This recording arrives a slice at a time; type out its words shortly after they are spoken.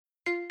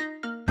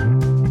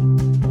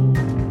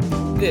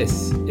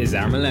This is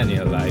our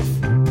millennial life.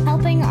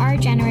 Helping our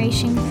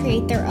generation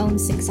create their own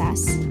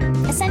success.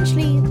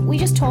 Essentially, we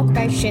just talk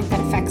about shit that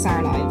affects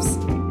our lives.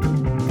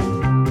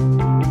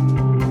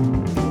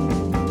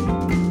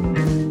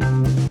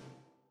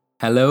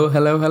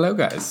 Hello,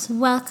 guys.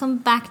 Welcome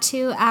back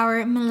to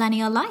our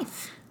millennial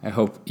life. I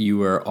hope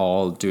you are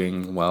all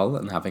doing well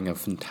and having a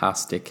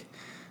fantastic...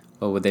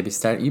 Well, would they be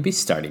starting? You'd be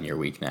starting your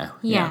week now.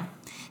 Yeah.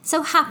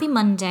 So happy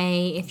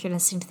Monday if you're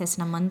listening to this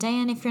on a Monday,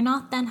 and if you're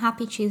not, then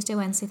happy Tuesday,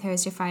 Wednesday,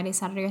 Thursday, Friday,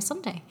 Saturday, or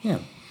Sunday. Yeah.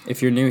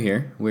 If you're new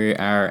here, we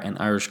are an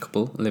Irish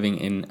couple living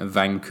in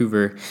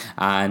Vancouver,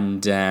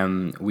 and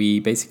we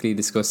basically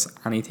discuss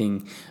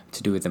anything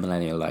to do with the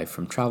millennial life,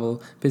 from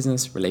travel,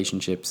 business,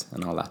 relationships,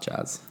 and all that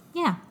jazz.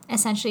 Yeah,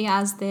 essentially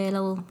as the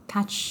little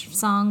catch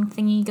song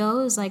thingy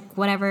goes, like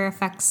whatever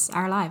affects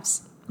our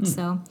lives.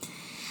 So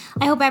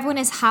I hope everyone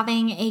is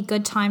having a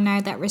good time now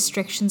that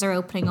restrictions are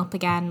opening up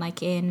again,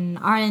 like in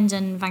Ireland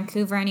and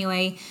Vancouver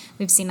anyway.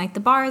 We've seen like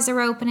the bars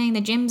are opening,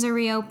 the gyms are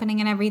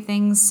reopening and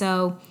everything.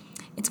 So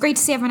it's great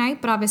to see everyone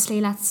out, but obviously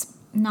let's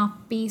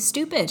not be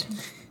stupid.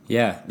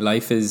 Yeah,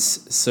 life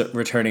is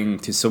returning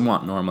to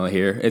somewhat normal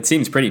here. It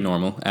seems pretty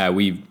normal.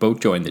 We both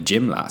joined the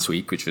gym last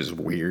week, which was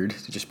weird,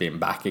 just being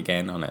back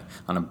again on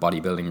a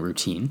bodybuilding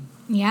routine.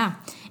 Yeah.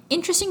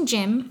 Interesting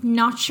gym.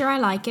 Not sure I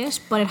like it,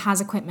 but it has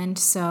equipment,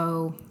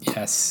 so...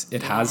 Yes,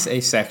 it has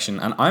a section,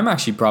 and I'm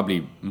actually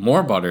probably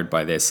more bothered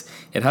by this.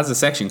 It has a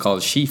section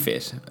called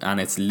SheFit, and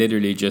it's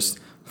literally just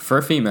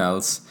for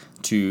females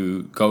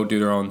to go do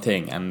their own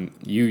thing. And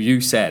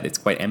you said it's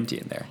quite empty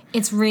in there.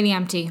 It's really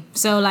empty.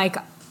 So, like,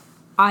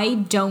 I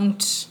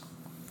don't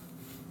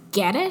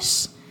get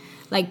it.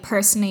 Like,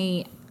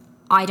 personally,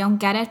 I don't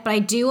get it, but I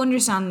do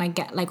understand,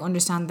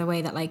 understand the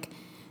way that, like,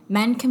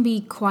 men can be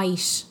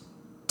quite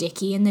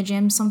dicky in the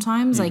gym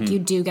sometimes. Like, you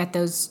do get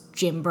those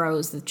gym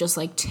bros that just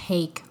like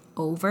take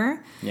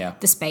over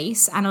the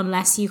space, and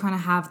unless you kind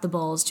of have the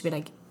balls to be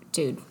like,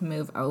 dude,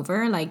 move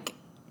over, like,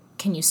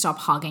 can you stop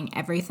hogging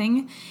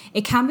everything,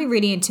 it can be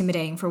really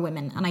intimidating for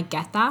women, and I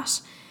get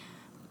that.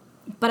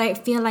 But I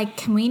feel like,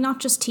 can we not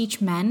just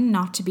teach men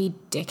not to be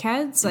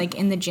dickheads, like,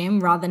 in the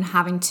gym, rather than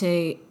having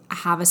to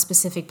have a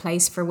specific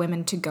place for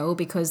women to go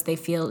because they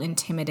feel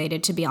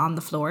intimidated to be on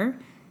the floor?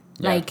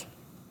 Like,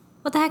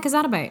 what the heck is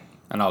that about?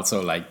 And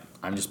also, like,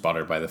 I'm just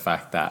bothered by the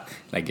fact that,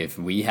 like, if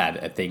we had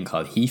a thing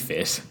called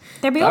HeFit,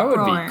 that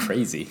would be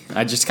crazy.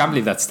 I just can't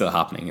believe that's still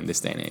happening in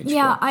this day and age.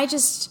 Yeah,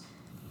 but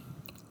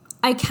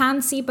I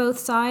can see both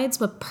sides,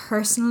 but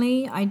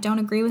personally, I don't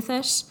agree with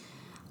it.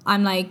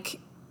 I'm like,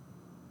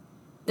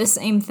 the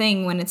same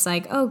thing when it's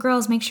like, oh,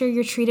 girls, make sure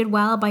you're treated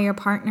well by your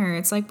partner.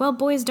 It's like, well,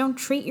 boys, don't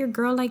treat your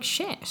girl like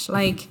shit.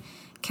 Like,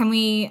 can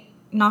we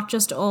not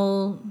just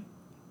all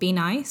be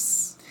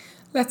nice?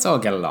 Let's all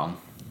get along.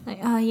 Like,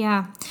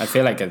 yeah. I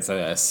feel like it's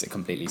a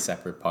completely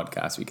separate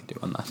podcast we could do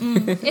on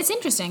that. It's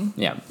interesting.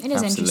 Yeah, it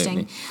is absolutely.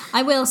 Interesting.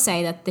 I will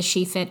say that the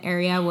SheFit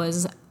area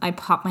I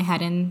popped my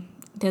head in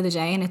the other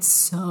day, and it's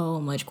so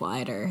much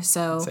quieter.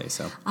 So I'd say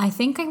so. I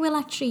think I will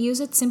actually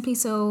use it simply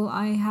so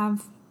I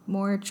have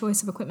more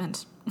choice of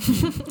equipment.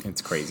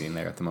 It's crazy in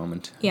there at the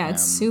moment. Yeah,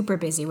 it's super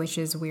busy, which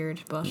is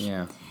weird, but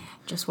yeah.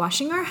 Just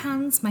washing our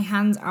hands. My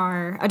hands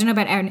are, I don't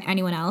know about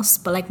anyone else,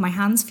 but like my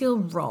hands feel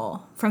raw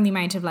from the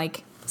amount of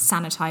like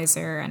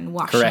sanitizer and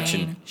washing.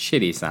 Correction,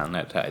 shitty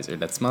sanitizer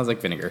that smells like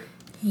vinegar.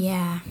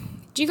 Yeah.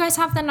 Do you guys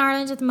have that in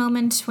Ireland at the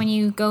moment? When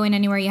you go in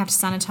anywhere, you have to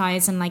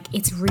sanitize, and like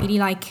it's really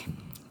like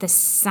the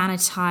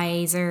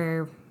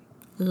sanitizer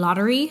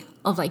lottery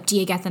of like, do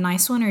you get the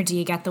nice one or do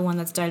you get the one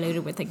that's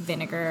diluted with like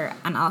vinegar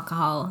and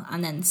alcohol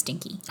and then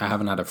stinky? I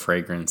haven't had a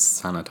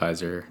fragrance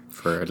sanitizer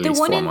for at least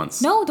 4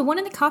 months. No, the one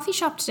in the coffee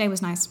shop today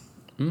was nice.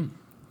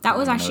 That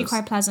was actually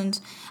quite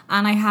pleasant.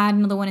 And I had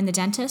another one in the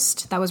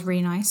dentist. That was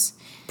really nice.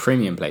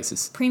 Premium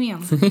places.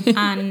 Premium.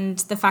 And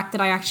the fact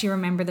that I actually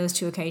remember those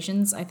two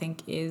occasions, I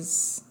think,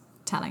 is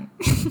telling.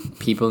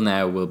 People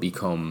now will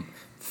become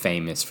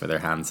famous for their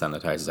hand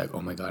sanitizers. Like,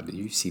 oh my God, did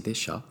you see this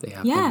shop? They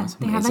have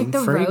they have like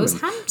the rose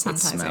hand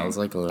sanitizer. It smells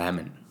like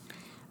lemon.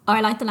 Oh,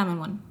 I like the lemon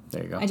one.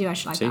 There you go. I do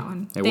actually like that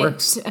one. It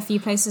works. A few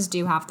places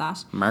do have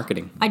that.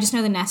 Marketing. I just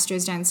know the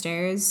Nesters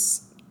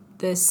downstairs,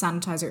 the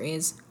sanitizer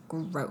is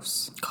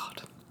gross.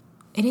 God.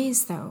 It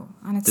is, though.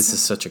 And this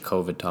is such a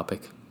COVID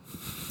topic.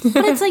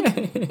 But it's like,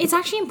 it's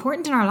actually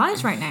important in our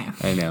lives right now.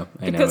 I know.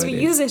 Because we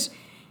use it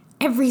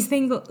every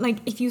single, like,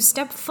 if you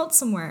step foot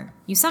somewhere,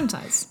 you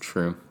sanitize.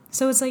 True.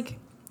 So it's like...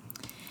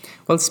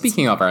 Well,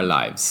 speaking of our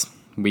lives,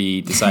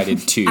 we decided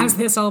to... As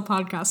this whole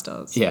podcast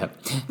does. Yeah.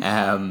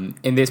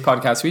 In this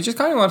podcast, we just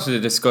kind of wanted to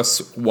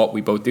discuss what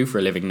we both do for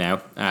a living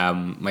now.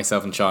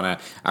 Myself and Shauna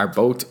are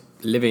both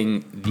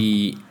living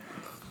the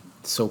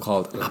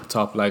so-called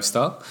laptop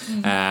lifestyle.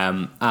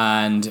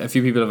 And a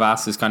few people have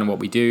asked us kind of what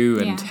we do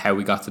and how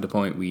we got to the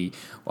point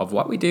of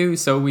what we do.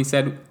 So we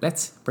said,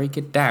 let's break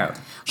it down.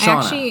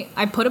 Shauna.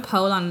 I put a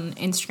poll on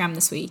Instagram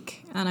this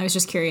week and I was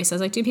just curious. I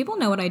was like, do people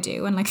know what I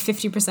do? And like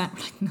 50%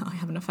 were like, no, I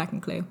haven't a fucking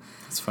clue.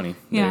 It's funny.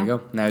 Yeah. There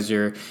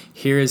you go.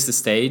 Here is the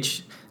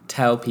stage.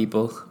 Tell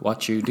people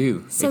what you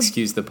do. So,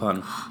 excuse the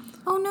pun.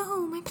 Oh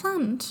no, my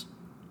plant.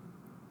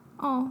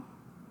 Oh,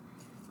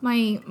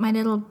 my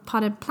little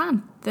potted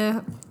plant.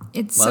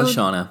 It's Well, so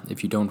Shauna,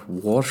 if you don't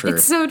water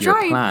It's so your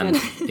dry. plant,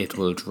 it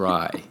will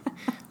dry.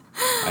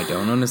 I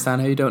don't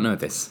understand how you don't know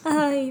this.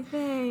 Ay,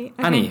 vey.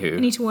 Okay, Anywho. I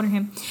need to water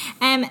him.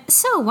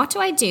 So what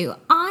do?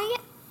 I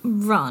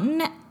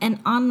run an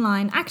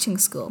online acting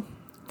school.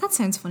 That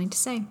sounds funny to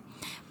say,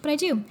 but I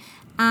do.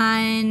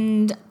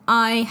 And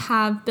I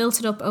have built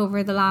it up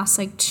over the last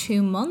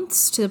 2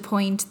 months to the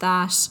point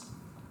that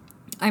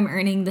I'm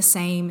earning the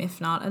same,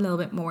 if not a little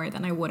bit more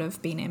than I would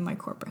have been in my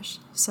corporate.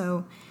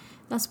 So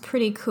that's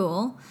pretty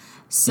cool.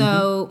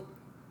 So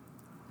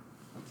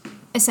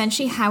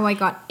essentially how I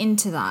got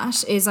into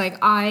that is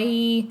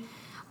I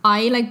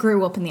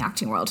grew up in the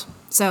acting world.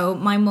 So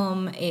my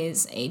mum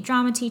is a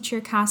drama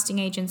teacher, casting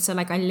agent. So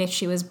I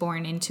literally was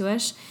born into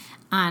it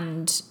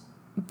and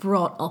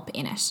brought up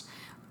in it.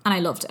 And I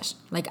loved it,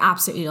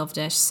 absolutely loved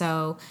it.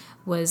 So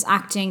was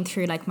acting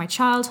through my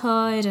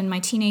childhood and my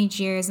teenage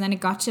years. And then it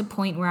got to a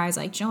point where I was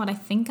like, you know what, I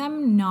think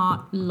I'm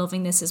not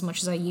loving this as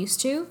much as I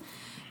used to.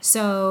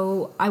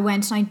 So I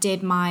went and I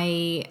did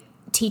my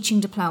teaching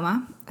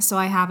diploma. So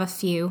I have a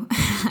few.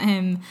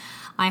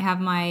 I have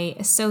my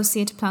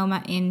associate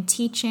diploma in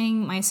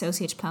teaching, my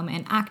associate diploma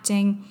in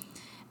acting,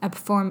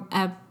 performing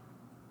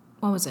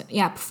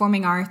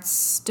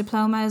arts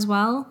diploma as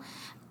well,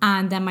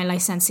 and then my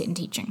licentiate in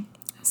teaching.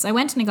 So I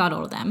went and I got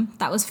all of them.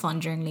 That was fun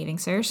during Leaving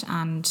Cert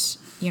and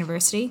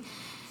university.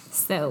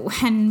 So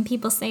when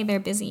people say they're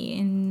busy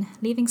in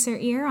Leaving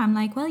Cert year, I'm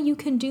like, well, you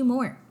can do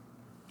more.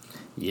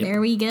 Yep.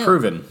 There we go.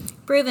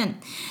 Proven.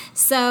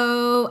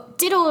 So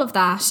did all of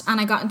that,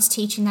 and I got into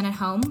teaching then at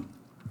home.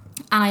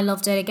 And I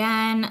loved it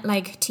again,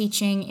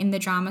 teaching in the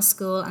drama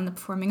school and the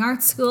performing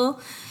arts school.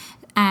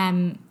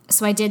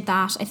 So I did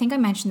that. I think I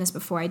mentioned this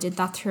before. I did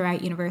that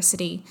throughout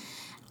university.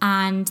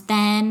 And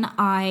then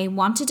I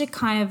wanted to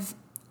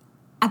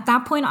at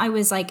that point, I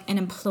was an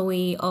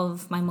employee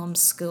of my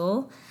mum's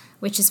school,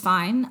 which is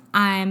fine.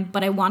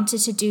 But I wanted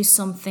to do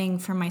something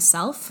for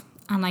myself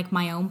and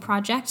my own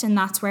project. And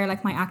that's where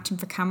my acting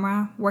for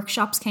camera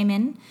workshops came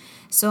in.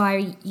 So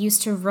I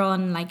used to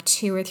run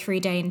 2 or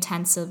 3 day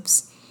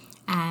intensives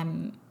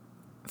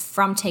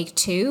from Take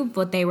Two,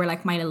 but they were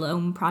my little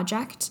own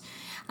project,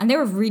 and they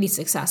were really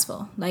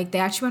successful. They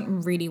actually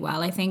went really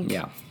well. I think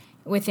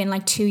within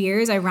 2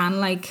 years I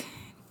ran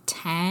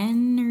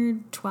 10 or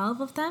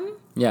 12 of them.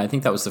 Yeah, I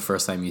think that was the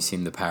first time you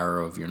seen the power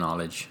of your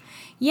knowledge.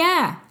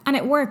 Yeah, and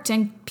it worked,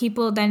 and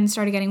people then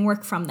started getting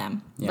work from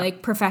them,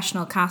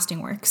 professional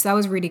casting work. So that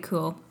was really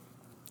cool.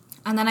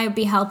 And then I would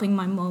be helping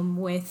my mum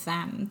with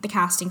the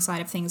casting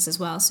side of things as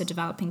well, so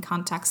developing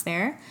contacts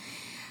there.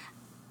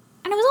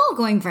 And it was all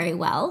going very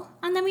well.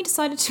 And then we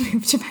decided to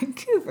move to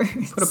Vancouver.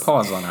 Put a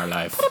pause on our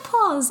life. Put a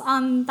pause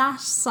on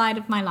that side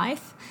of my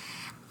life.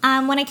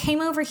 And when I came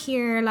over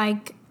here,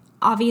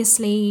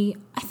 obviously,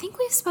 I think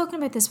we've spoken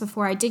about this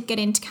before. I did get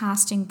into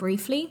casting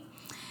briefly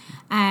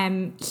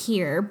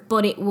here,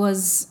 but it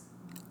was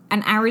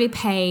an hourly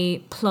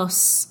pay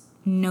plus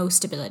no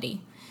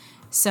stability.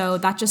 So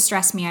that just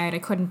stressed me out. I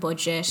couldn't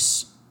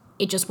budget.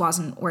 It just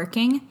wasn't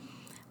working.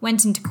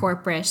 Went into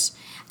corporate.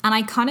 And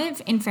I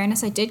in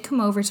fairness, I did come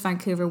over to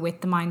Vancouver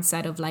with the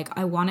mindset of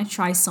I want to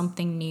try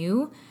something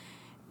new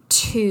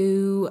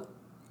to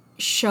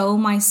show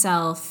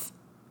myself,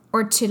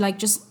 or to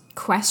just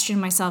question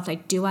myself,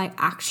 do I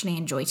actually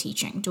enjoy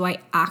teaching? Do I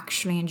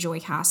actually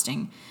enjoy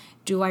casting?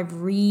 Do I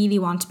really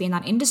want to be in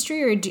that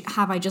industry, or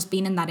have I just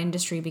been in that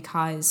industry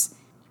because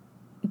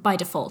by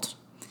default?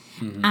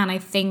 Mm-hmm. And I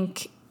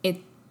think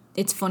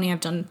it's funny,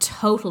 I've done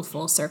total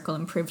full circle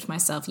and proved to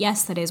myself,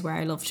 yes, that is where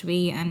I love to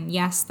be, and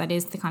yes, that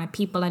is the kind of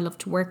people I love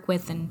to work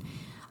with, and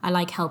I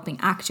like helping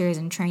actors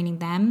and training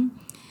them.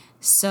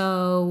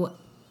 So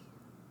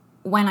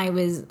then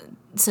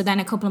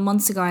a couple of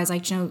months ago, I was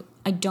like,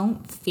 I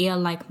don't feel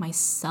like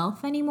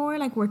myself anymore,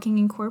 working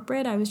in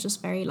corporate. I was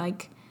just very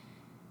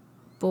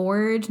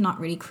bored, not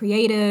really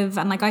creative.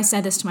 And I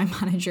said this to my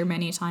manager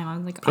many a time. I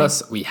was like,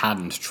 plus we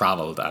hadn't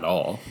traveled at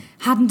all.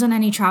 Hadn't done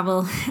any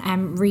travel,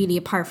 really,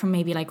 apart from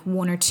maybe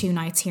 1 or 2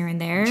 nights here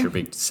and there. Which are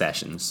big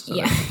sessions. So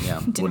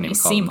didn't really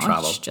see much.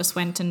 Travel. Just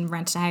went and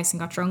rented a house and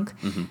got drunk.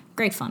 Mm-hmm.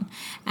 Great fun.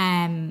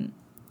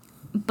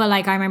 But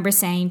I remember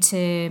saying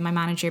to my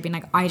manager,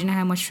 being I don't know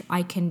how much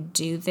I can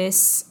do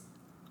this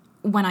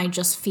when I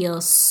just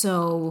feel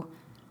so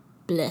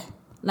bleh.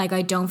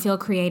 I don't feel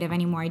creative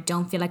anymore. I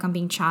don't feel like I'm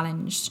being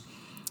challenged.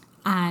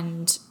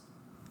 And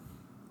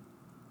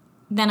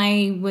then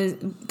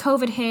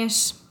COVID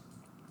hit,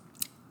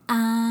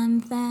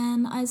 and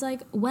then I was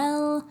like,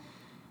 well,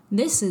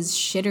 this is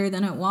shitter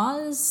than it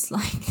was.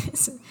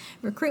 This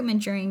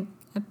recruitment during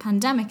a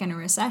pandemic and a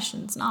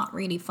recession, it's not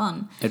really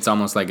fun. It's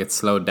almost like it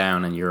slowed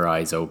down and your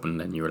eyes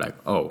opened and you were like,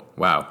 oh,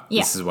 wow,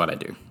 this is what I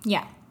do.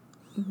 Yeah,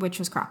 which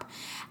was crap.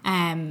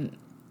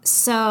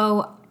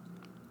 So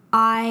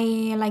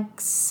I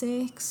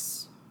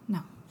 6, no,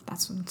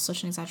 that's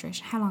such an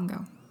exaggeration. How long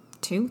ago?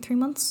 3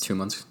 months? 2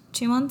 months.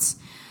 2 months.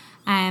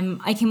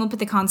 I came up with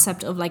the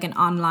concept of an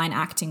online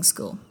acting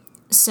school.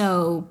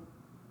 So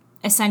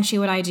essentially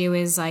what I do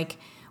is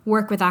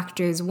work with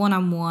actors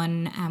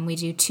one-on-one, and we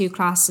do 2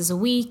 classes a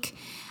week,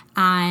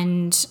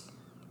 and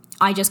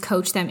I just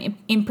coach them,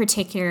 in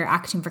particular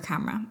acting for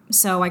camera.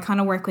 So I kind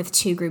of work with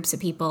 2 groups of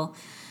people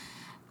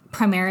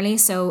primarily.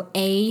 So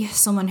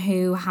someone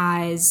who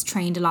has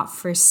trained a lot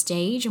for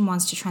stage and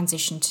wants to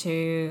transition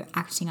to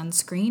acting on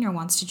screen, or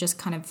wants to just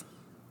kind of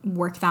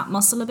work that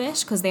muscle a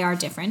bit because they are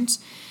different.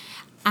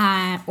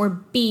 Or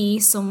B,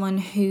 someone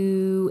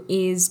who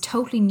is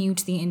totally new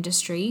to the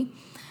industry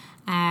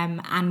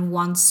and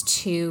wants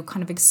to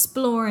kind of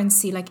explore and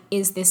see, like,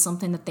 is this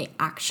something that they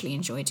actually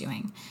enjoy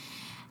doing?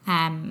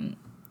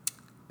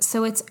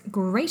 So it's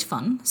great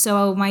fun.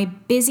 So my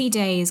busy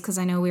days, because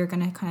I know we were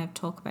going to kind of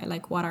talk about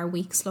like what our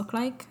weeks look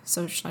like.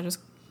 So should I just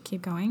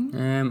keep going?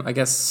 I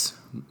guess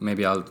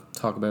maybe I'll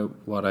talk about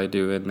what I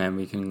do and then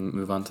we can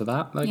move on to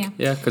that. Like,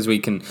 yeah, because we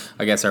can,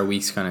 I guess our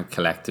weeks kind of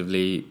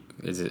collectively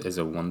is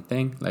a one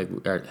thing,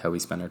 like how we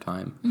spend our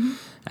time.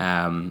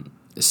 Mm-hmm.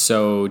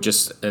 So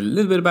just a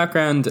little bit of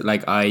background,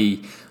 like I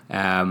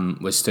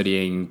was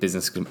studying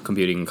business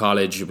computing in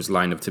college. It was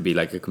lined up to be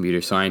like a computer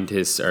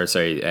scientist, or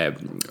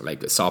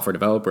like a software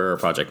developer or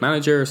project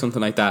manager or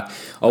something like that.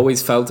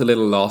 Always felt a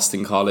little lost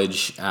in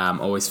college.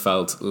 Always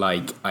felt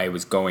like I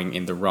was going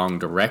in the wrong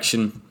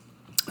direction.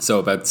 So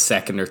about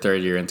 2nd or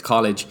 3rd year into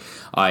college,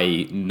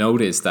 I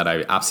noticed that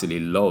I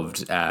absolutely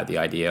loved the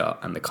idea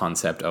and the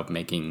concept of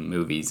making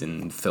movies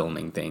and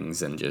filming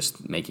things and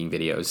just making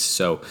videos.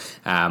 So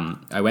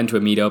I went to a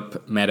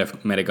meetup,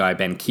 met a guy,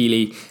 Ben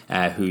Keeley,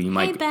 who you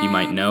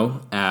might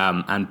know,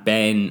 and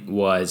Ben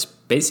was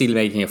basically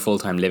making a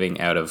full-time living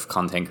out of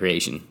content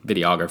creation,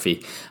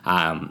 videography.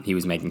 He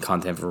was making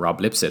content for Rob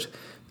Lipsett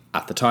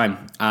at the time,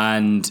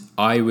 and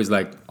I was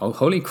like, oh,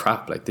 holy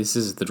crap, like this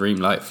is the dream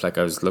life. Like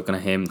I was looking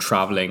at him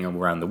traveling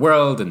around the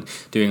world and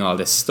doing all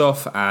this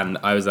stuff, and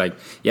I was like,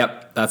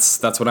 yep,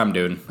 that's what I'm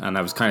doing. And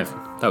I was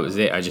that was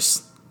it.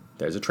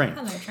 There's a train.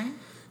 Hello, train.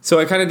 So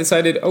I kind of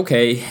decided,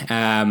 okay,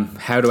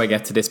 how do I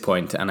get to this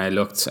point? And I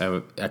looked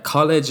at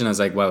college, and I was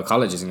like, well,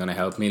 college isn't going to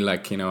help me,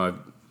 like,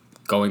 I'm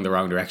going the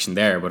wrong direction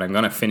there, but I'm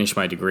going to finish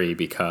my degree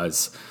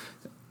because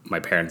my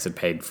parents had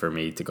paid for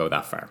me to go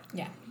that far.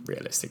 Yeah.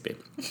 Realistically.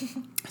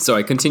 So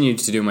I continued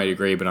to do my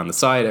degree, but on the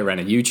side I ran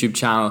a YouTube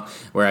channel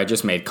where I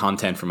just made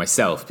content for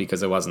myself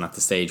because I wasn't at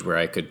the stage where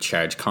I could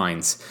charge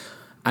clients.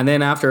 And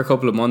then after a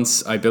couple of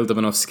months I built up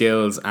enough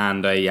skills,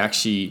 and I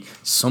actually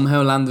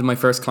somehow landed my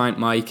first client,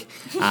 Mike,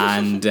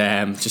 and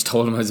just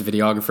told him I was a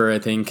videographer. I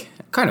think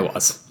kind of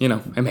was,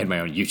 I made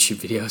my own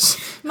YouTube videos.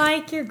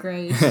 Mike, you're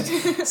great.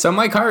 So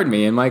Mike hired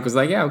me, and Mike was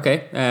like, yeah,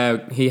 okay.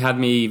 He had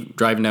me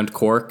driving down to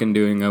Cork and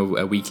doing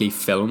a weekly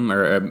film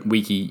or a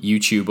weekly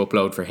YouTube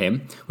upload for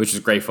him, which was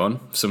great fun.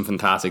 Some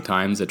fantastic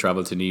times. I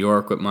traveled to New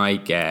York with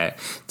Mike,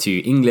 to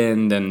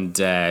England, and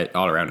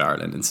all around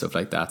Ireland and stuff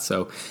like that.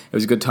 So it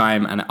was a good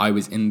time, and I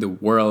was in the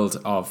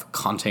world of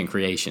content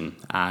creation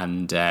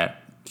and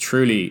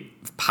truly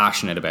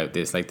passionate about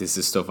this. Like, this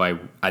is stuff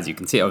as you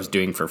can see, I was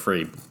doing for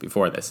free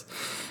before this.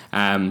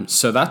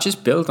 So that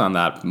just built on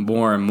that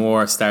more and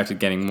more, started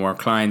getting more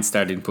clients,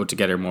 started to put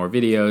together more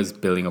videos,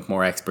 building up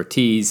more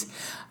expertise,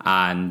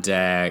 and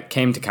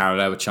came to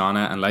Canada with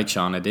Shauna. And like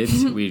Shauna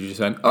did, we just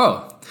went,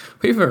 oh,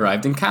 we've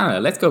arrived in Canada,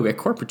 let's go get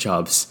corporate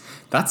jobs.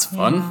 That's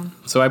fun. Yeah.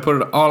 So I put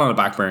it all on the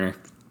back burner.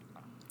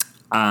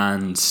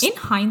 And in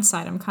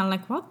hindsight, I'm kind of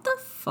like, what the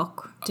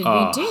fuck did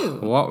we do?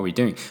 What were we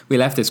doing? We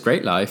left this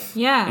great life.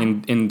 Yeah.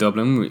 In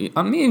Dublin. Me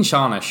and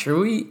Shauna, sure,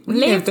 we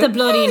lived the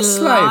bloody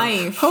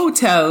life.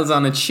 Hotels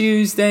on a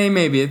Tuesday,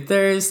 maybe a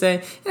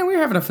Thursday. We were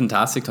having a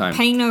fantastic time.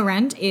 Paying no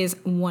rent is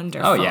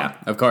wonderful. Oh yeah,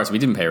 of course. We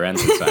didn't pay rent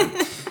this time.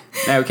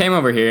 Now we came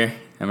over here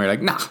and we were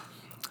like, nah,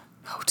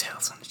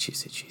 hotels on a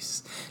Tuesday,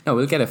 Jesus. No,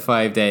 we'll get a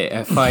 5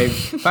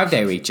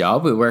 day week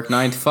job. We'll work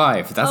 9 to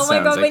 5. That oh my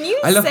god, like, when you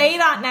say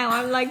that now,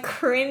 I'm like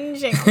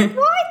cringing. Why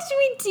did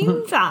we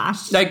do that?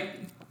 Like,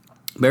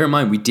 bear in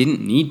mind, we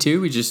didn't need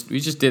to. We just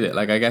did it.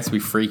 Like, I guess we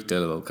freaked a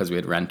little because we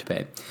had rent to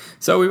pay.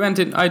 So we went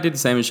in. I did the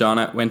same as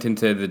Shauna. Went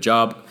into the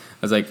job. I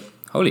was like,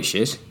 holy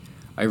shit,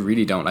 I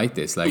really don't like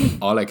this. Like,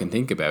 all I can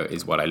think about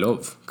is what I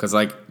love. Because,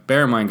 like,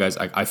 bear in mind, guys,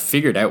 I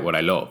figured out what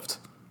I loved.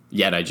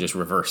 Yet I just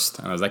reversed.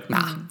 And I was like,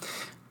 nah,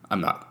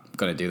 I'm not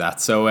going to do that.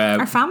 So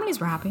our families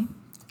were happy.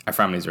 Our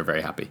families were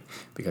very happy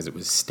because it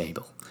was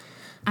stable.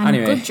 And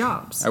anyway, good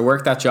jobs. I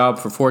worked that job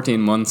for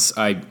 14 months.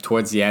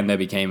 Towards the end, I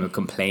became a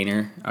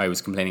complainer. I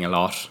was complaining a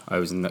lot. I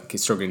was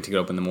struggling to get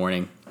up in the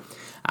morning,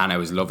 and I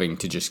was loving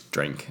to just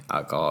drink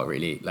alcohol,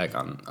 really, like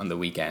on the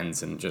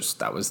weekends, and just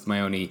that was my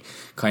only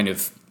kind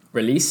of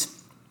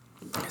release.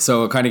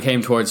 So it kind of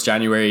came towards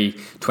January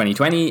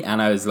 2020,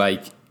 and I was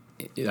like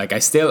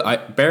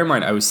bear in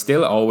mind, I was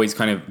still always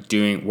kind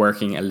of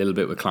working a little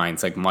bit with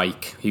clients. Like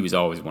Mike, he was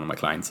always one of my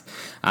clients.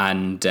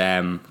 And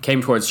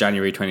came towards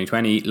January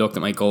 2020, looked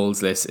at my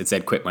goals list, it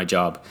said quit my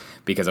job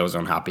because I was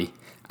unhappy.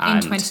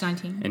 And in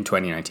 2019. In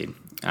 2019.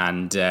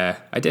 And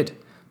I did.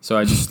 So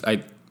I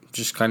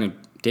just kind of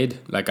did.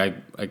 Like I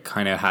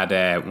kind of had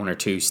 1 or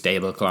 2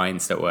 stable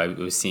clients that I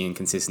was seeing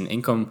consistent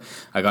income.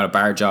 I got a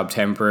bar job,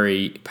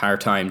 temporary,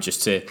 part-time,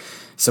 just to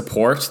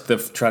support the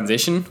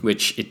transition,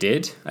 which it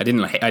did. I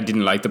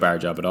didn't like the bar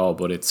job at all,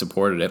 but it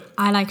supported it.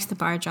 I liked the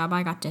bar job.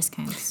 I got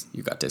discounts.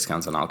 You got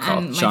discounts on alcohol.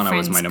 And my Shauna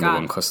was friends my number got-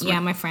 one customer. Yeah,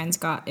 my friends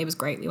got, it was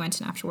great. We went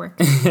in after work.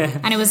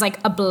 And it was like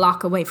a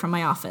block away from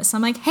my office.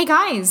 I'm like, hey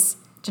guys,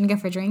 do you want to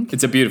go for a drink?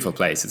 It's a beautiful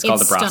place. It's called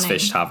the It's Brass stunning.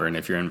 Fish Tavern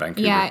if you're in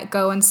Vancouver. Yeah,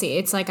 go and see.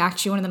 It's like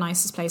actually one of the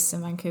nicest places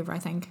in Vancouver, I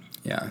think.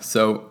 Yeah,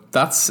 so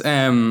that's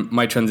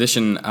my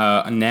transition.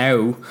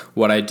 Now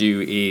what I do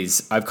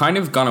is I've kind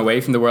of gone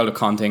away from the world of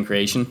content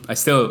creation. I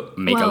still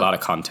make a Well, lot of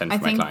content I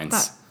for my think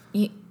clients.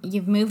 that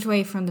you've moved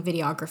away from the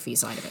videography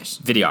side of it.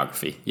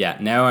 Videography, yeah.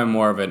 Now I'm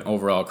more of an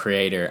overall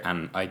creator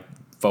and I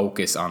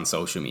focus on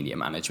social media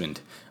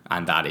management,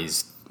 and that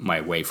is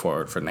my way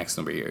forward for the next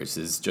number of years,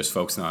 is just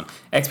focusing on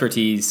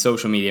expertise,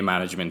 social media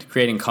management,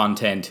 creating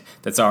content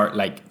that's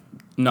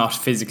not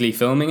physically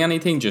filming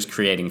anything, just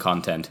creating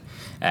content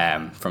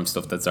from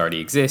stuff that's already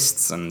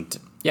exists. And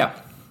yeah,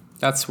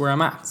 that's where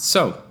I'm at.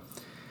 So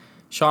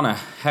Shauna,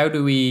 how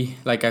do we,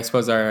 I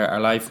suppose our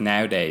life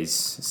nowadays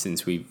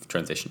since we've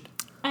transitioned?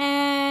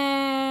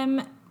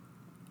 A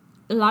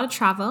lot of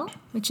travel,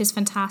 which is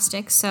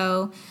fantastic.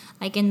 So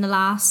like in the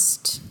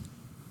last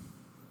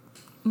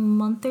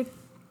month or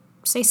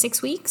say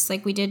 6 weeks,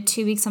 like we did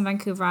 2 weeks on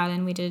Vancouver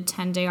Island, we did a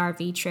 10-day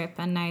RV trip,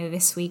 and now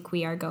this week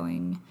we are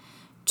going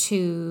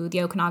to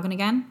the Okanagan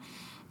again.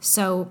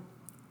 So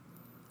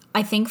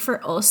I think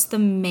for us the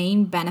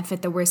main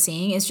benefit that we're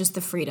seeing is just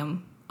the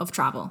freedom of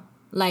travel.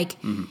 Like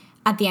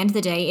at the end of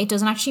the day, it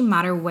doesn't actually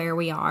matter where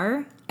we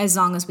are as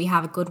long as we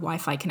have a good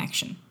Wi-Fi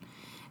connection.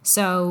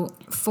 So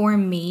for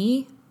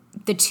me,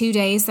 the 2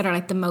 days that are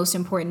like the most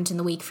important in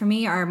the week for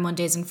me are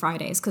Mondays and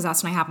Fridays, because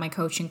that's when I have my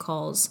coaching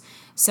calls.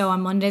 So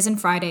on Mondays and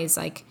Fridays,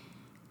 like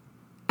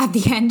at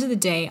the end of the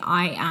day,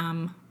 I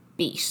am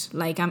beat.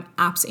 Like I'm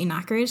absolutely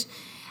knackered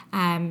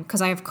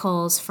because I have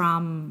calls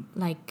from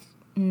like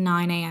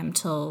 9 a.m.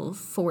 till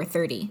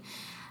 4:30.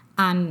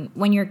 And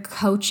when you're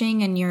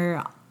coaching and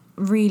you're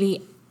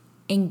really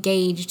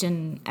engaged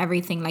in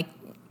everything, like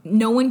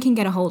no one can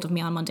get a hold of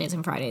me on Mondays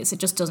and Fridays. It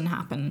just doesn't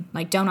happen.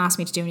 Like, don't ask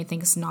me to do anything.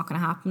 It's not going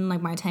to happen.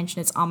 Like, my attention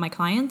is on my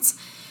clients.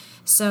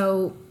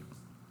 So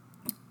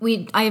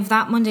I have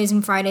that Mondays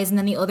and Fridays, and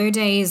then the other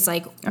days,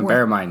 like... And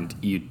bear in mind,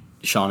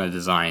 Shauna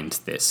designed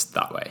this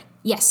that way.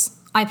 Yes,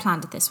 I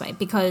planned it this way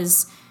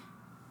because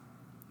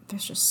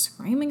there's just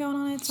screaming going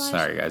on outside.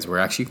 Sorry, guys. We're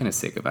actually kind of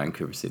sick of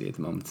Vancouver City at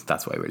the moment.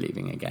 That's why we're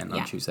leaving again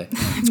on Tuesday.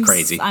 It's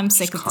crazy. I'm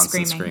sick Just of the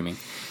constant screaming.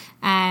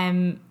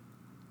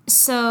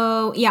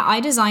 So, yeah, I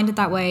designed it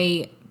that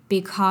way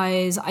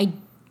because I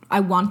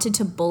wanted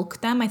to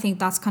bulk them. I think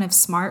that's kind of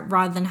smart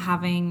rather than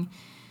having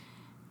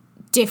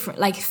different,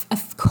 like a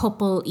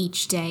couple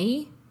each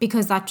day,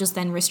 because that just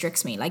then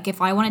restricts me. Like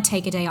if I want to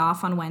take a day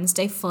off on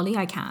Wednesday fully,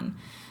 I can.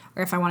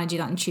 Or if I want to do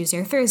that on Tuesday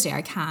or Thursday,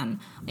 I can.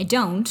 I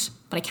don't,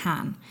 but I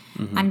can.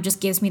 And it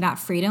just gives me that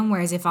freedom.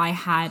 Whereas if I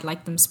had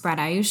like them spread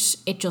out,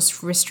 it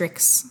just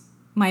restricts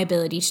my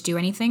ability to do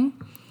anything.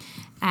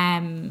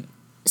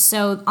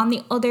 So on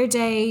the other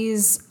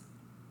days,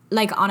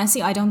 like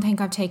honestly, I don't think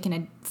I've taken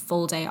a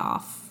full day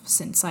off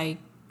since I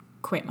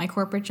quit my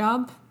corporate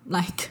job.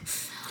 Like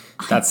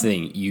that's the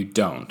thing, you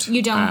don't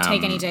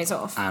take any days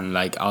off. And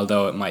like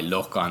although it might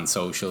look on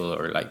social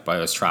or like by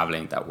us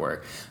traveling that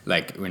we're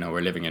like, you know,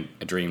 we're living a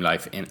dream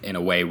life in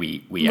a way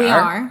we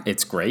are.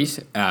 It's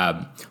great,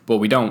 but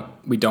we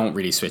don't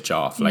really switch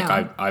off. Like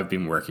No. I've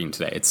been working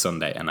today. It's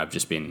Sunday and I've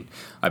been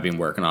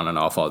working on and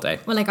off all day.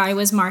 Well, like I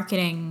was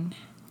marketing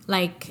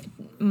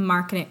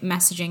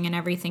messaging and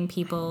everything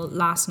people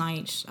last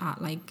night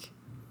at like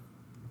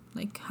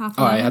half.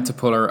 Oh, I had to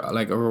pull her.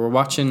 Like we were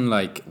watching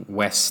like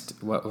what's it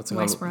called?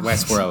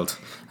 Westworld,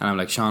 and I'm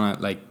like, Shauna,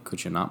 like,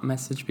 could you not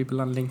message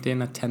people on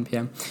LinkedIn at 10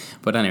 p.m?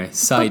 But anyway,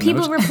 side But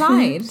people note.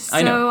 replied,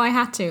 I know. so I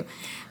had to.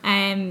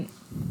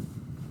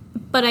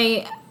 But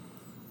I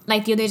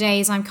like the other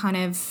days. I'm kind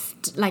of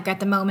like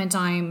at the moment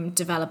I'm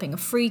developing a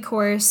free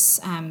course,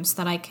 so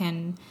that I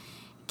can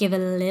give a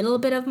little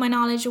bit of my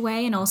knowledge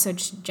away and also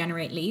just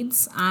generate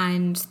leads,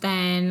 and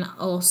then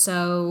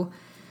also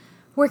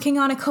working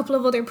on a couple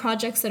of other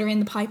projects that are in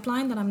the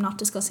pipeline that I'm not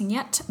discussing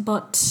yet,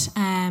 but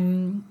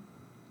kind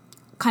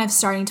of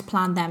starting to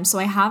plan them. So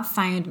I have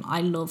found,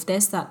 I love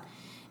this, that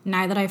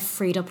now that I've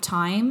freed up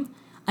time,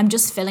 I'm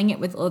just filling it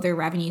with other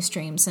revenue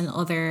streams and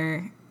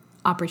other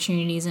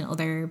opportunities and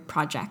other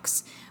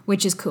projects,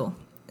 which is cool.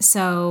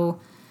 So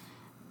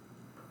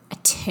I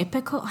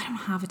don't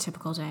have a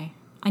typical day.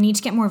 I need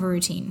to get more of a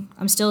routine.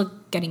 I'm still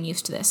getting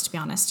used to this, to be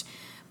honest.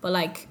 But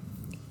like,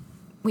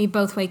 we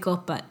both wake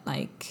up at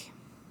like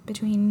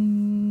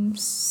between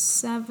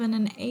 7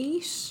 and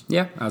 8.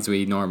 Yeah, as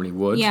we normally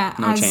would. Yeah,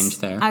 no change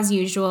there. As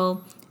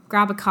usual,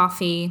 grab a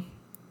coffee.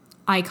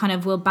 I kind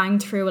of will bang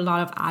through a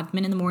lot of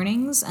admin in the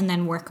mornings and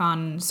then work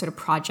on sort of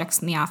projects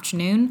in the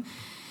afternoon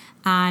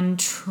and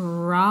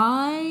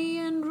try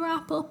and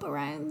wrap up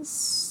around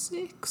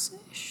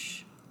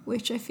 6ish,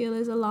 which I feel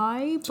is a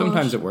lie. But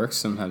Sometimes it works,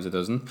 sometimes it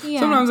doesn't.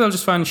 Yeah. Sometimes I'll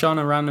just find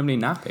Shauna randomly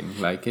napping.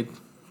 Like it.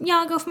 yeah,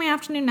 I'll go for my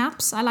afternoon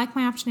naps. I like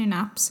my afternoon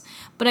naps.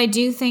 But I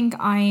do think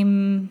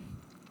I'm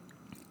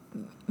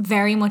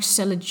very much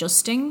still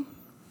adjusting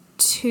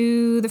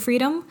to the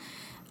freedom,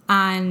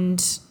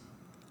 and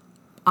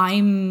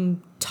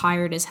I'm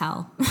tired as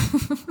hell.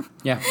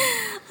 Yeah.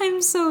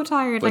 I'm so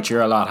tired. But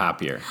you're a lot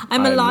happier.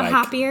 I'm a lot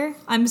happier.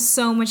 I'm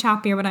so much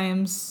happier, but I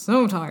am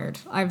so tired.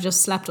 I've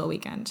just slept all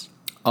weekend.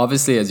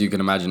 Obviously, as you can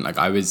imagine, like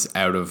I was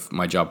out of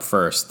my job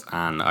first,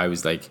 and I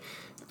was like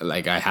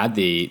I had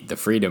the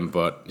freedom,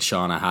 but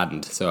Shauna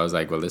hadn't. So I was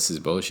like, well, this is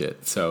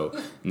bullshit. So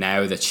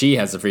now that she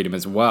has the freedom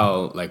as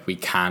well, like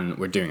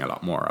we're doing a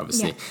lot more,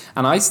 obviously. Yeah.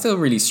 And I still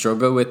really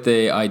struggle with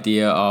the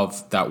idea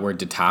of that we're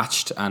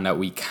detached and that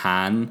we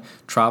can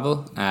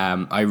travel.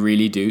 I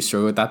really do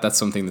struggle with that. That's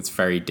something that's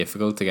very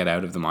difficult to get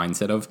out of the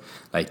mindset of,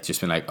 like just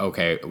being like,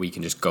 okay, we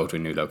can just go to a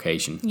new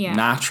location. Yeah.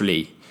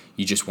 Naturally,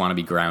 you just want to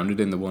be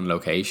grounded in the one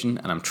location,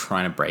 and I'm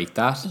trying to break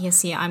that.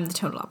 Yes, yeah, I'm the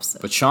total opposite.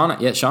 But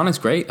Shauna's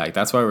great. Like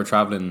that's why we're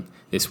traveling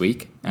this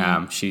week.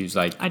 She was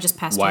like, I just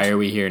passed. Why are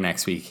we here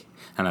next week?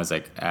 And I was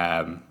like,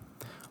 I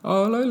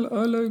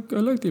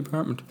like the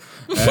apartment.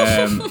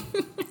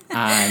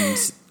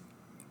 And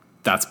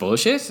that's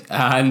bullshit.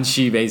 And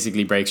she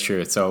basically breaks through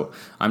it. So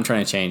I'm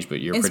trying to change,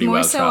 but you're pretty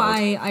well traveled.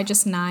 It's more so I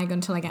just nag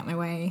until I get my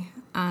way.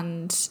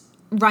 And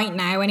right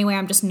now, anyway,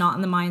 I'm just not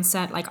in the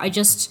mindset. Like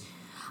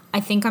I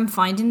think I'm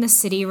finding the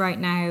city right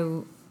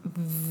now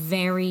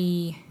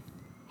very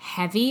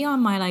heavy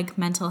on my like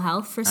mental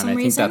health for some reason. And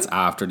I think that's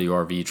after the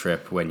RV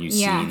trip when you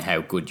seen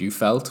how good you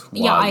felt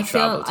while I you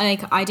traveled. feel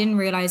like I didn't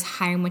realize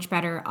how much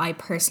better I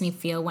personally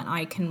feel when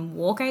I can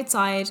walk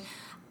outside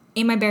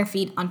in my bare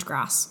feet onto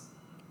grass.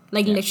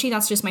 Like literally,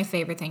 that's just my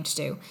favorite thing to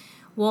do.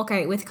 Walk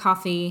out with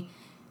coffee,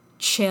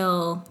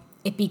 chill,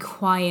 it be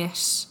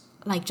quiet,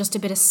 like just a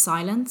bit of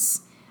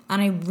silence.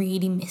 And I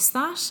really miss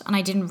that. And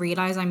I didn't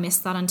realize I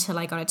missed that until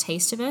I got a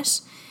taste of it.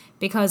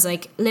 Because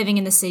like living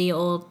in the city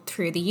all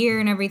through the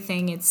year and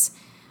everything,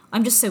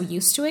 I'm just so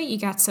used to it. You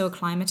get so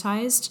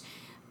acclimatized.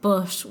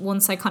 But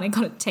once I kind of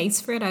got a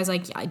taste for it, I was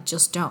like, I've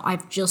just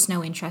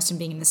no interest in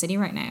being in the city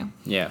right now.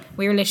 Yeah.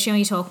 We were literally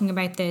only talking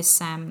about this.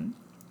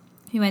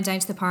 We went down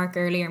to the park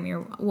earlier and we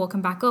were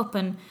walking back up,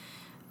 and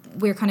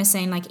we were kind of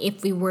saying like,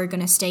 if we were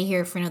going to stay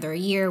here for another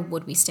year,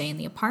 would we stay in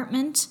the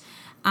apartment?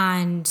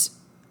 And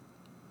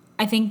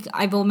I think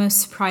I've almost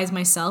surprised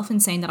myself in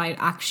saying that I'd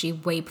actually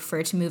way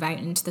prefer to move out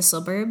into the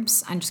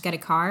suburbs and just get a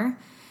car,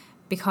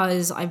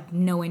 because I've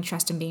no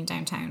interest in being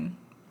downtown,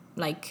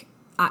 like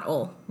at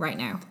all right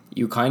now.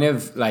 You kind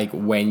of like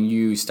when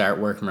you start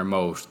working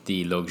remote,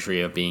 the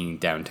luxury of being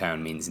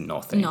downtown means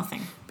nothing.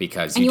 Nothing.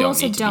 Because you don't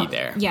need to be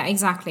there. Yeah,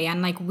 exactly.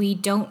 And like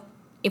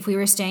if we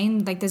were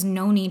staying, like there's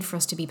no need for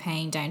us to be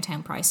paying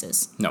downtown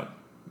prices. No.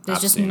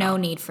 There's just no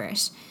need for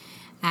it.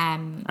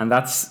 And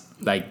that's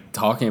like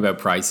talking about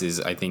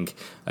prices. I think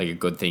like a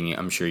good thing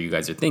I'm sure you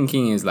guys are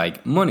thinking is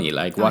like money.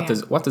 Like what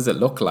does it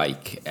look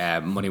like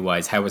money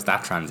wise? How was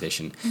that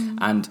transition?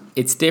 And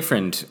it's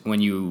different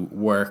when you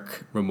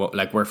work remote,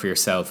 like work for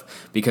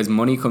yourself, because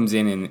money comes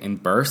in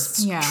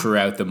bursts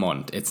throughout the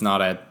month. It's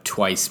not a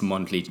twice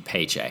monthly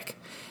paycheck.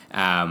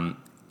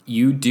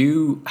 You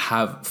do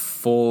have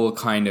full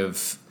kind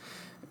of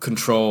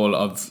control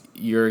of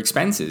your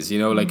expenses, you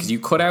know, like 'cause you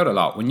cut out a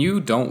lot when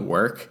you don't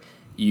work.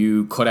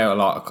 You cut out a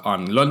lot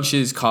on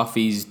lunches,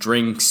 coffees,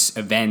 drinks,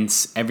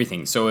 events,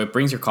 everything. So it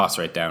brings your costs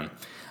right down,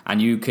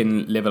 and you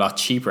can live a lot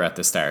cheaper at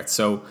the start.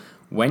 So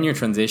when you're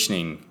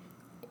transitioning,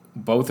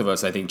 both of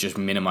us, I think, just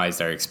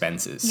minimized our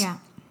expenses. Yeah.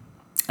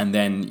 And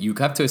then you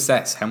have to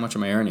assess how much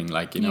am I earning,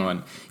 like, you know,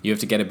 and you have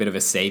to get a bit of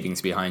a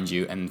savings behind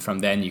you. And from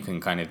then you can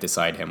kind of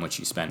decide how much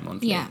you spend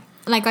monthly. Yeah.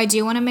 Like I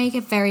do want to make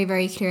it very,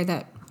 very clear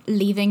that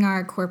leaving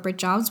our corporate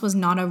jobs was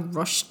not a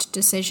rushed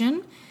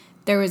decision.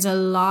 There was a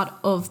lot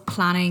of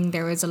planning.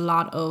 There was a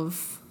lot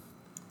of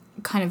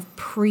kind of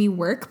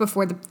pre-work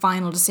before the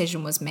final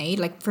decision was made.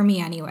 Like for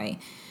me anyway,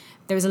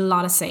 there was a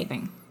lot of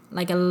saving,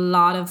 like a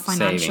lot of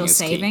financial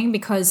saving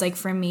because like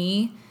for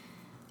me,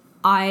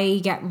 I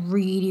get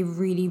really,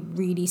 really,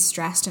 really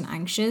stressed and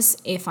anxious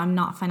if I'm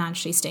not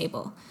financially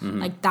stable.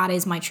 Like that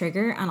is my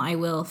trigger and I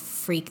will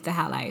freak the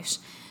hell out.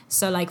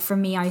 So like for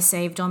me, I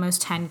saved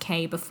almost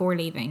 10K before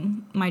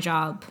leaving my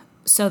job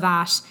so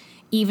that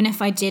even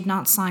if I did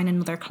not sign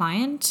another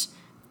client,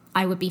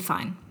 I would be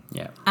fine.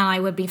 Yeah. And I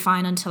would be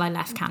fine until I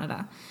left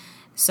Canada.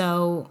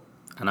 So...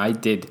 And I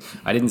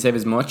didn't save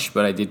as much,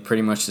 but I did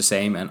pretty much the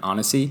same. And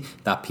honestly,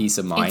 that peace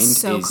of mind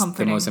is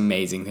the most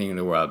amazing thing in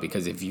the world.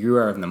 Because if you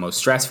are having the most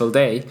stressful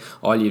day,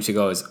 all you have to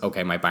go is,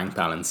 okay, my bank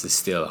balance is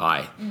still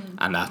high.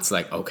 And that's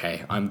like,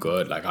 okay, I'm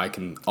good. Like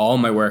all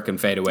my work can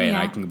fade away and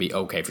I can be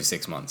okay for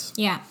 6 months.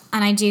 Yeah.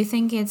 And I do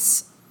think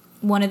it's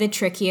one of the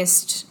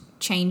trickiest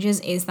changes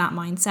is that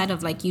mindset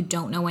of like, you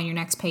don't know when your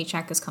next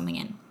paycheck is coming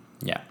in.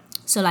 Yeah.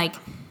 So like,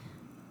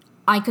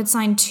 I could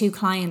sign 2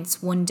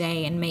 clients one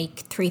day and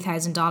make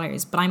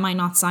 $3,000, but I might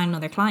not sign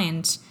another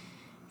client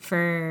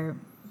for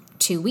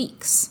 2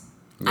 weeks.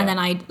 Yeah. And then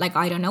I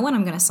don't know when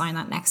I'm going to sign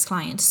that next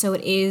client. So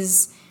it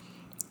is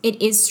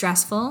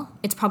stressful.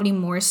 It's probably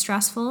more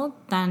stressful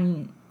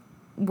than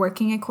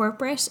working at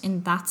corporate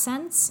in that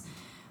sense,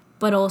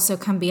 but also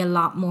can be a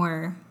lot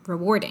more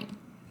rewarding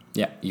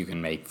Yeah, you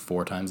can make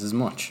 4 times as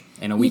much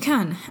in a week. You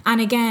can.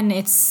 And again,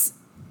 it's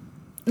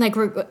like,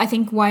 I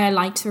think why I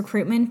liked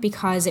recruitment,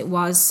 because it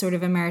was sort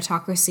of a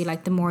meritocracy.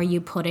 Like, the more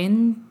you put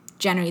in,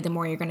 generally the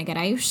more you're going to get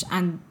out.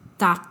 And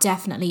that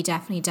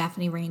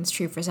definitely reigns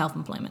true for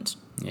self-employment.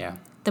 Yeah.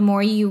 The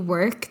more you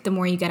work, the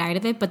more you get out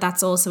of it. But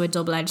that's also a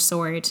double-edged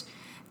sword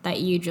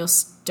that you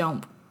just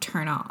don't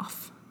turn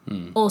off.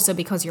 Also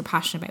because you're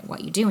passionate about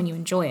what you do and you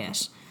enjoy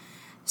it.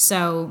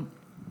 So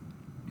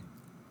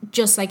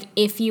just like,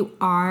 if you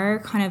are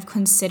kind of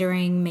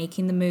considering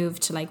making the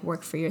move to like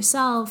work for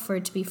yourself or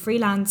to be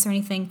freelance or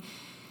anything,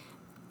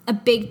 a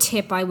big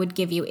tip I would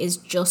give you is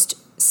just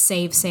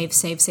save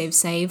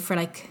for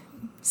like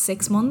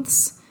 6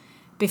 months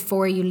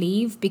before you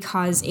leave,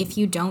 because if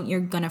you don't, you're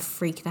gonna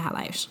freak the hell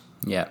out.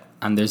 Yeah.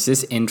 And there's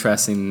this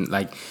interesting,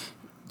 like,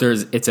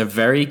 it's a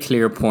very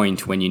clear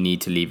point when you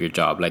need to leave your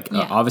job. Like,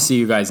 obviously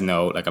you guys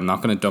know, like, I'm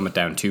not going to dumb it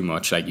down too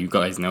much. Like, you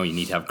guys know you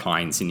need to have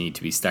clients, you need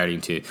to be starting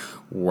to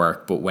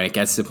work. But when it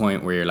gets to the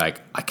point where you're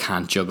like, I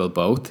can't juggle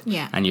both,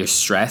 and you're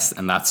stressed,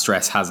 and that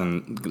stress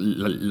hasn't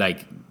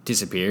like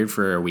disappeared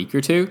for a week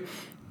or two,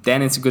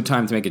 then it's a good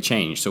time to make a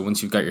change. So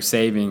once you've got your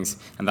savings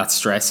and that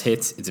stress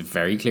hits, it's a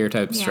very clear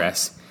type of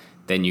stress.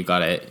 Then you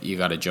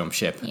gotta jump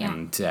ship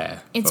and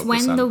it's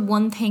when the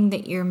one thing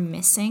that you're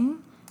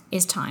missing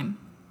is time.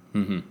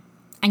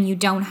 And you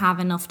don't have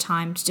enough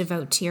time to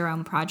devote to your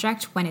own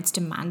project when it's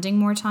demanding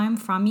more time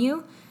from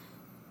you.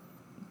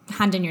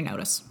 Hand in your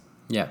notice.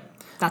 Yeah.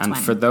 That's and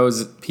when. For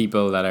those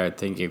people that are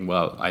thinking,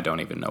 well, I don't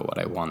even know what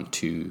I want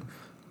to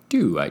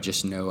do, I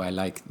just know I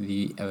like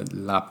the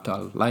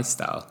laptop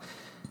lifestyle,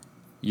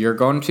 you're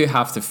going to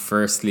have to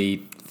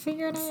firstly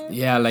figure it out.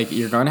 Yeah, like,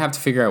 you're going to have to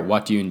figure out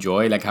what you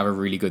enjoy, like, have a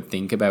really good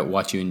think about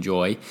what you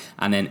enjoy,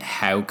 and then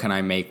how can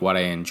I make what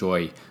I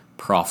enjoy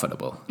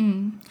profitable.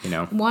 You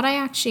know, what I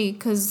actually,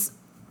 because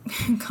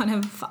kind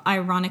of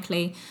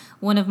ironically,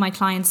 one of my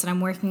clients that I'm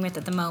working with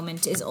at the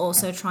moment is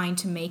also trying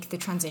to make the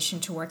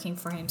transition to working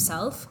for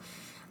himself,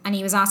 and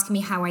he was asking me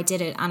how I did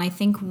it. And I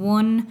think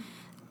one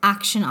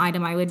action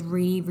item I would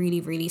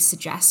really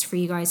suggest for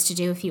you guys to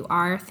do if you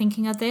are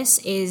thinking of this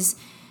is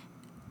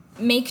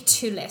make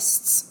 2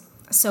 lists.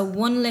 So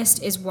one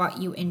list is what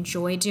you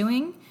enjoy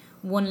doing,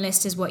 one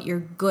list is what you're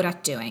good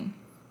at doing.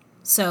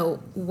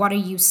 So what are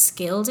you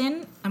skilled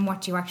in and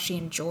what do you actually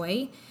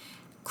enjoy?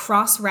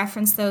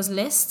 Cross-reference those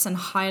lists and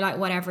highlight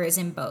whatever is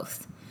in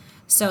both.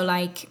 So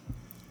like,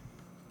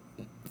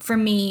 for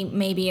me,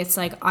 maybe it's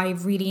like, I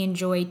really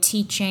enjoy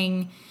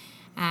teaching,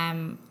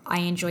 I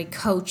enjoy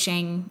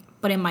coaching,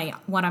 but in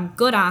what I'm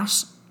good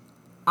at,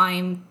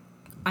 I'm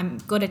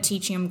good at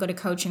teaching, I'm good at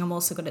coaching, I'm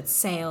also good at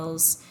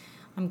sales,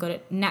 I'm good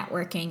at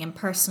networking and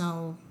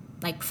professional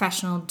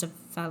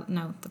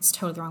no, that's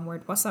totally the wrong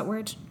word. What's that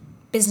word?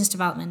 Business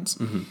development.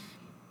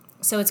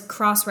 So it's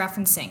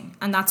cross-referencing,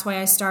 and that's why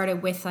I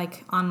started with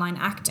like online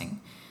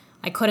acting.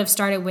 I could have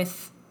started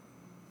with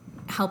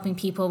helping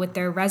people with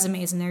their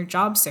resumes and their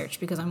job search,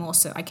 because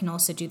I can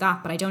also do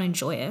that, but I don't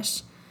enjoy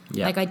it.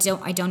 Like, I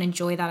don't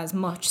enjoy that as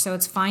much. So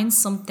it's find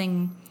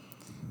something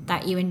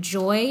that you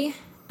enjoy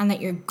and that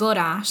you're good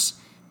at,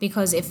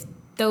 because if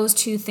those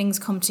 2 things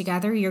come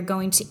together, you're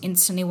going to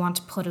instantly want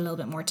to put a little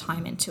bit more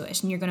time into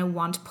it, and you're going to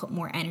want to put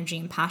more energy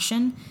and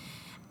passion.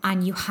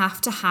 And you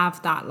have to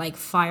have that like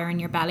fire in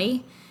your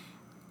belly,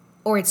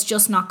 or it's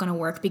just not going to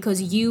work,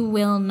 because you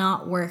will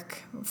not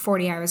work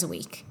 40 hours a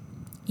week.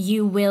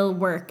 You will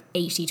work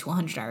 80 to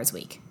 100 hours a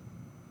week.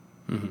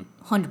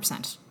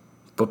 100%.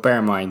 But bear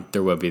in mind,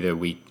 there will be the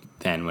week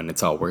then when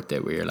it's all worth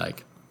it, where you're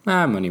like,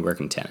 I'm only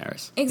working 10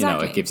 hours. Exactly.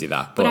 You know, it gives you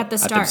that. But at the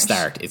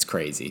start, it's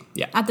crazy.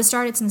 Yeah. At the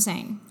start, it's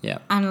insane. Yeah.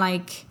 And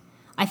like,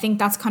 I think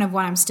that's kind of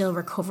what I'm still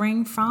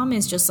recovering from,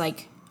 is just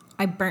like,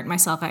 I burnt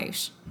myself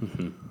out.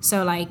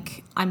 So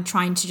like, I'm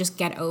trying to just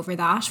get over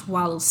that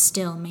while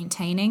still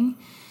maintaining.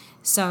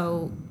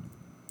 So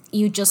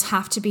you just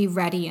have to be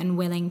ready and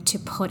willing to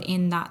put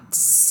in that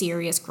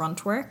serious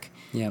grunt work.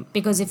 Yeah.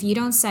 Because if you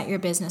don't set your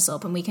business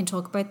up, and we can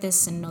talk about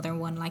this in another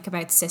one, like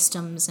about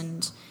systems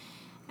and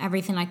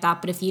everything like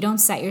that, but if you don't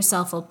set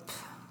yourself up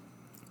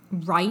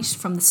right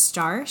from the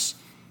start,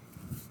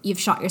 you've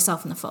shot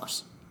yourself in the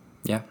foot.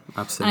 Yeah,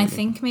 absolutely. And I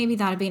think maybe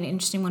that'd be an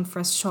interesting one for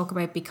us to talk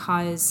about,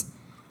 because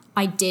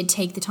I did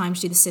take the time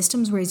to do the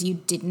systems, whereas you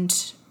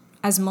didn't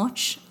as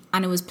much,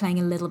 and it was playing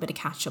a little bit of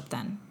catch up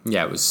then.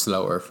 Yeah, it was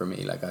slower for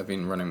me. Like, I've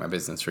been running my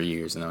business for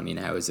years, and only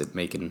now is it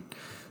making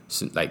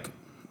like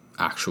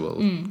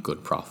actual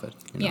good profit.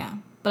 You know? Yeah,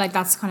 but like,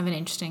 that's kind of an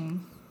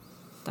interesting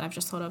that I've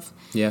just thought of.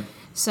 Yeah.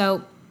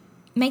 So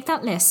make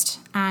that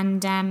list,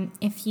 and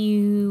if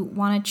you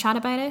want to chat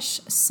about it,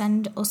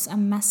 send us a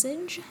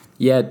message.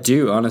 Yeah,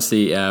 do.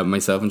 Honestly,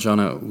 myself and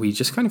Shauna, we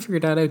just kind of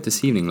figured that out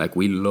this evening. Like,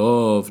 we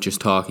love just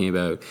talking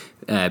about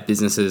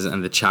businesses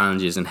and the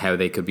challenges and how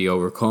they could be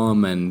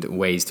overcome, and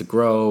ways to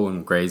grow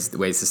and ways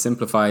to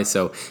simplify.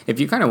 So if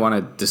you kind of want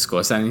to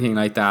discuss anything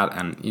like that,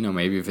 and, you know,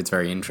 maybe if it's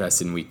very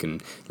interesting, we can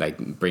like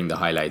bring the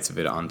highlights of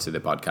it onto the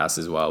podcast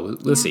as well.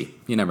 We'll see.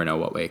 You never know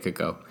what way it could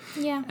go.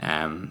 Yeah.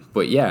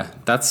 But yeah,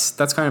 that's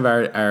kind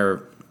of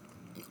our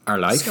our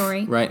life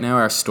Story. right now,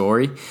 our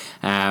story.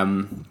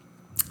 And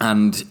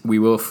we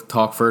will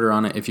talk further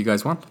on it if you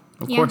guys want,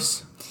 of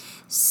course.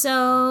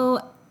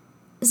 So,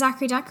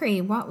 Zachary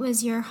Dackery, what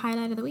was your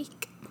highlight of the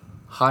week?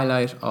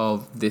 Highlight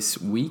of this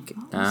week.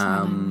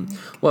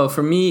 Well,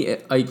 for me,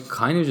 I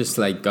kind of just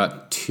like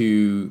got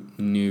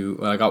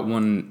I got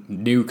one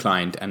new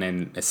client, and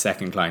then a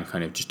second client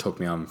kind of just took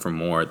me on for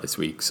more this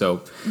week.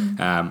 So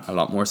a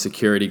lot more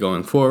security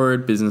going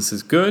forward. Business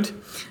is good.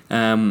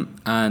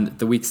 And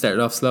the week started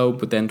off slow,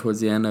 but then towards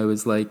the end I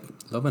was like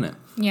loving it.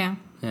 Yeah.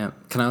 Yeah.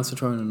 Can I also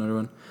throw in another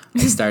one?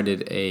 I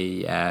started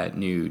a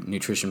new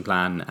nutrition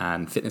plan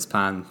and fitness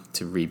plan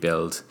to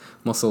rebuild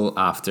muscle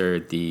after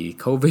the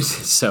COVID.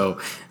 So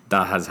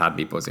that has had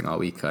me buzzing all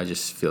week. I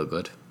just feel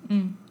good.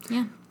 Yeah.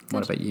 Good.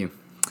 What about you?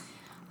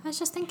 I was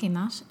just thinking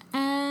that.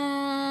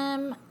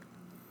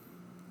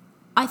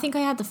 I think I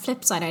had the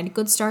flip side. I had a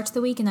good start to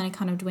the week and then it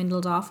kind of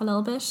dwindled off a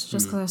little bit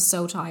just because I was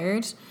so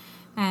tired.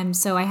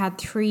 So I had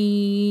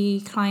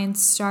 3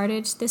 clients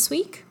started this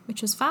week,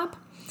 which was fab.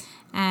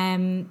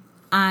 And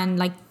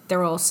like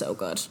they're all so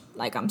good.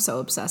 Like I'm so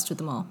obsessed with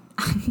them all.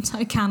 And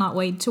I cannot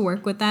wait to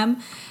work with them.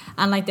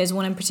 And like there's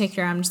one in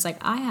particular, I'm just like,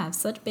 I have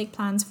such big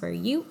plans for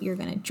you. You're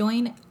going to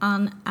join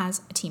on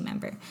as a team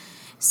member.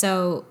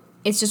 So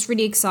it's just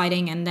really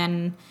exciting. And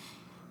then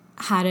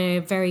had a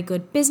very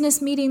good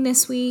business meeting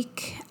this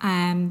week.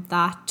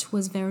 That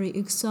was very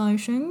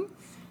exciting.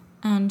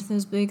 And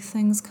there's big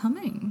things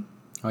coming.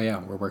 Oh yeah,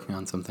 we're working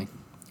on something.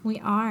 We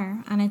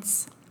are. And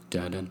it's...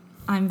 Done.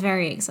 I'm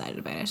very excited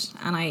about it,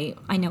 and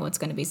I know it's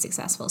going to be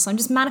successful. So I'm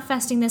just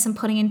manifesting this and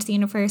putting into the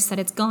universe that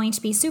it's going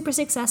to be super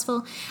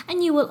successful,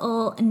 and you will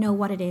all know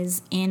what it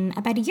is in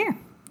about a year.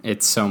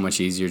 It's so much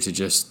easier to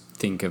just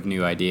think of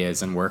new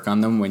ideas and work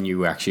on them when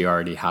you actually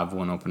already have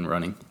one up and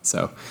running.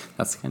 So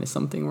that's kind of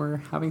something we're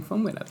having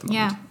fun with at the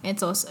moment. Yeah,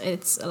 it's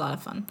a lot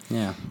of fun.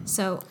 Yeah.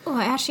 So,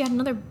 I actually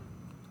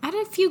had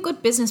a few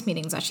good business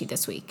meetings actually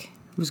this week.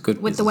 It was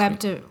good with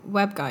the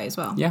web guy as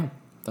well. Yeah.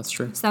 That's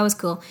true. So that was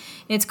cool.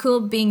 It's cool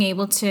being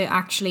able to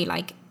actually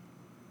like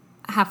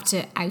have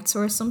to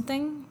outsource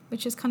something,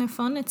 which is kind of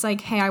fun. It's like,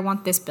 hey, I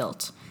want this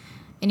built.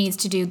 It needs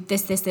to do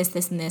this,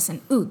 and this,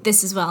 and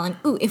this as well. And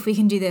if we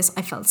can do this.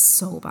 I felt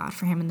so bad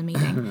for him in the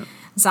meeting.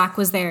 Zach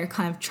was there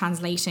kind of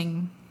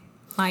translating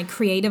my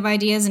creative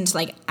ideas into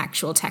like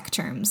actual tech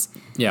terms.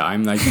 Yeah,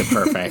 I'm like the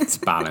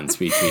perfect balance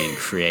between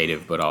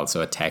creative but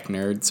also a tech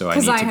nerd. So I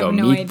need to go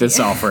meet the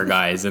software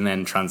guys and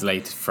then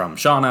translate from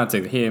Shauna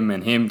to him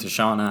and him to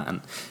Shauna.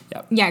 And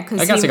yeah,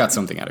 because I guess I got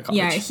something out of college.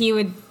 Yeah, he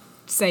would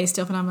say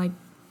stuff and I'm like,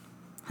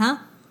 huh?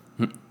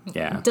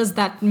 Yeah. Does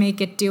that make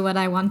it do what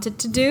I want it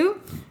to do?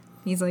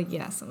 He's like,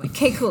 yes. I'm like,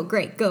 okay, cool,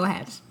 great, go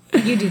ahead.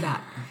 You do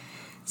that.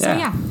 So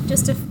yeah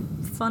just a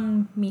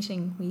fun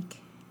meeting week.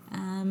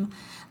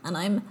 And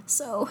I'm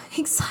so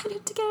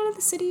excited to get out of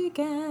the city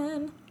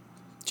again.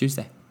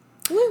 Tuesday.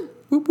 Woo!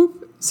 Whoop,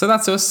 whoop. So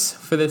that's us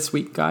for this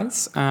week,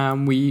 guys.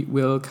 We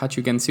will catch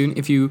you again soon.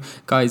 If you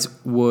guys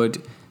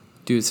would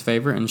do us a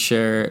favor and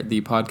share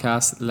the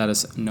podcast, let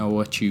us know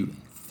what you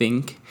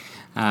think.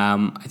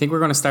 I think we're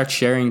going to start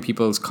sharing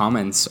people's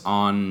comments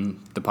on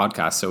the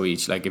podcast. So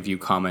each, like, if you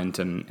comment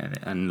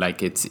and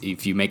like it's,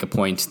 if you make a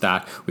point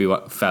that we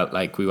felt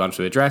like we want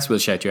to address, we'll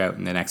shout you out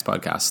in the next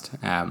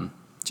podcast.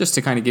 Just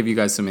to kind of give you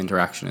guys some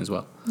interaction as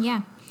well.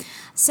 Yeah.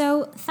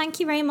 So thank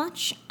you very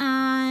much,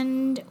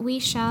 and we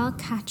shall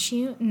catch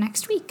you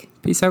next week.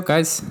 Peace out,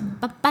 guys.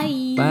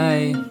 Bye-bye.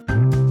 Bye.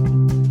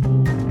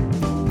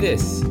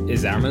 This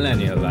is Our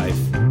Millennial Life.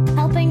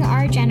 Helping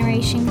our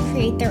generation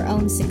create their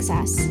own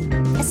success.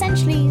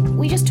 Essentially,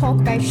 we just talk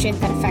about shit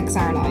that affects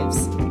our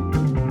lives.